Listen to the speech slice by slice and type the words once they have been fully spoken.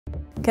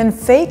Can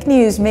fake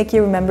news make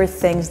you remember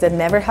things that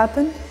never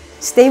happened?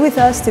 Stay with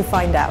us to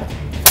find out.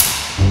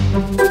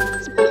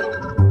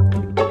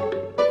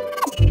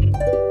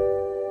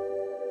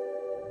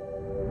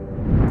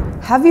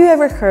 Have you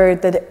ever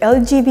heard that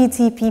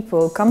LGBT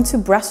people come to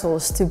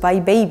Brussels to buy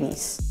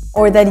babies?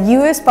 Or that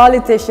US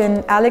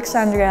politician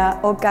Andrea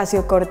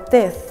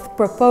Ocasio-Cortez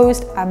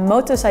proposed a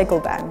motorcycle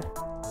ban?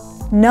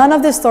 None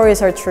of the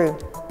stories are true,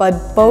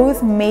 but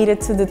both made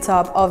it to the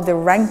top of the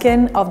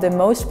ranking of the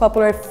most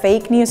popular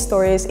fake news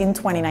stories in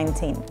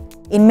 2019.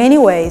 In many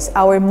ways,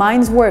 our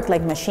minds work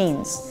like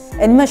machines,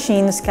 and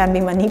machines can be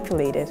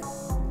manipulated.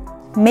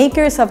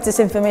 Makers of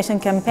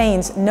disinformation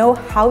campaigns know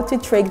how to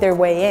trick their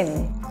way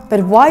in.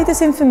 But why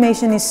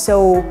disinformation is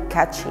so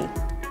catchy?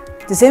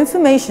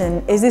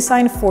 Disinformation is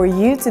designed for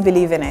you to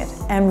believe in it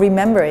and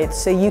remember it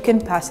so you can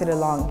pass it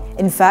along.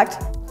 In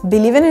fact,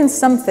 believing in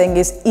something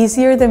is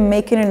easier than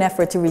making an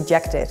effort to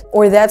reject it,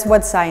 or that's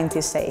what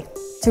scientists say.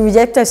 To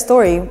reject a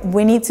story,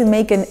 we need to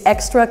make an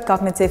extra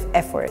cognitive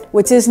effort,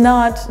 which is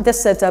not the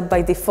setup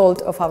by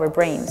default of our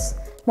brains.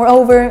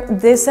 Moreover,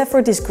 this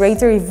effort is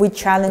greater if we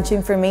challenge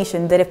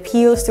information that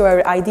appeals to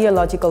our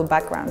ideological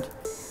background.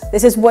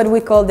 This is what we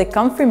call the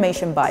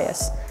confirmation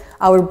bias.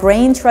 Our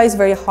brain tries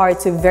very hard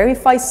to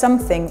verify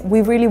something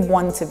we really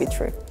want to be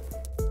true.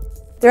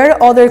 There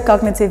are other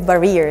cognitive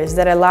barriers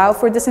that allow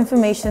for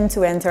disinformation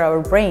to enter our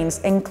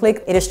brains and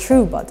click "it is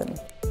true" button.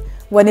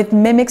 When it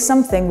mimics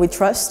something we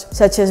trust,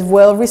 such as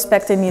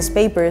well-respected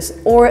newspapers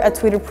or a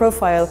Twitter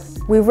profile,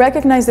 we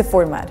recognize the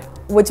format,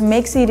 which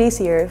makes it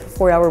easier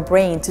for our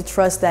brain to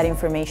trust that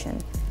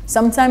information.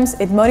 Sometimes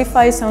it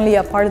modifies only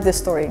a part of the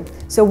story,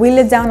 so we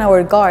let down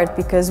our guard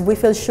because we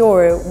feel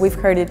sure we've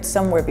heard it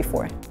somewhere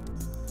before.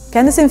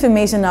 Can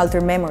disinformation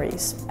alter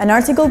memories? An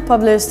article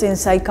published in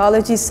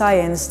Psychology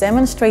Science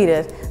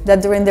demonstrated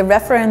that during the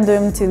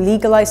referendum to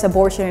legalize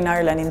abortion in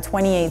Ireland in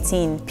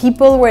 2018,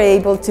 people were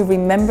able to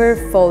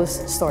remember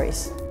false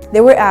stories.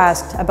 They were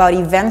asked about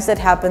events that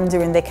happened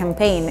during the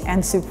campaign,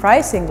 and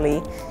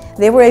surprisingly,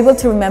 they were able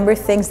to remember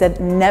things that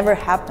never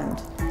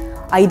happened,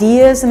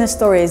 ideas and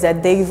stories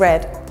that they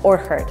read or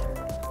heard.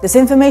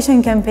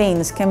 Disinformation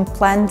campaigns can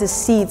plant the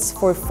seeds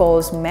for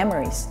false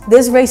memories.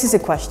 This raises a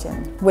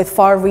question with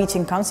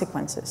far-reaching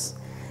consequences.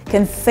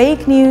 Can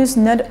fake news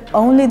not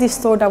only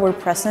distort our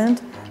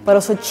present, but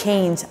also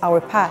change our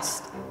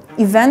past?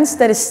 Events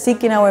that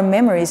stick in our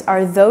memories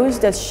are those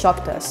that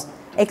shocked us,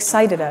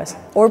 excited us,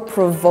 or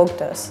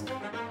provoked us.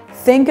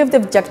 Think of the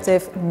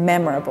adjective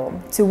memorable.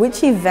 To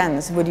which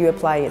events would you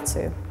apply it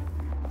to?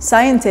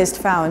 Scientists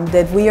found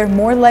that we are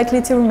more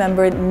likely to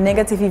remember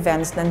negative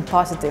events than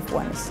positive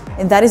ones.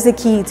 And that is the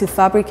key to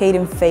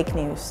fabricating fake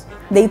news.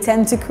 They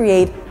tend to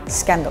create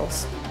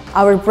scandals.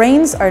 Our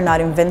brains are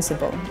not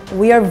invincible.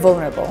 We are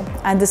vulnerable,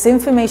 and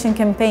disinformation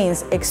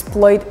campaigns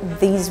exploit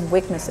these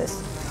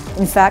weaknesses.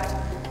 In fact,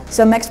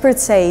 some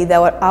experts say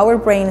that our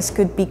brains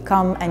could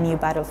become a new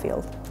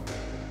battlefield.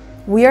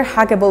 We are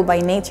hackable by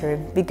nature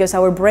because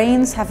our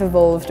brains have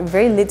evolved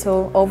very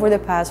little over the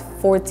past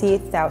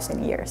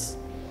 40,000 years.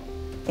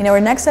 In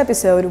our next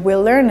episode,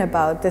 we'll learn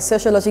about the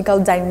sociological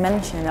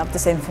dimension of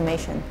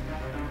disinformation.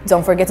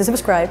 Don't forget to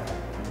subscribe.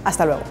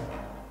 Hasta luego.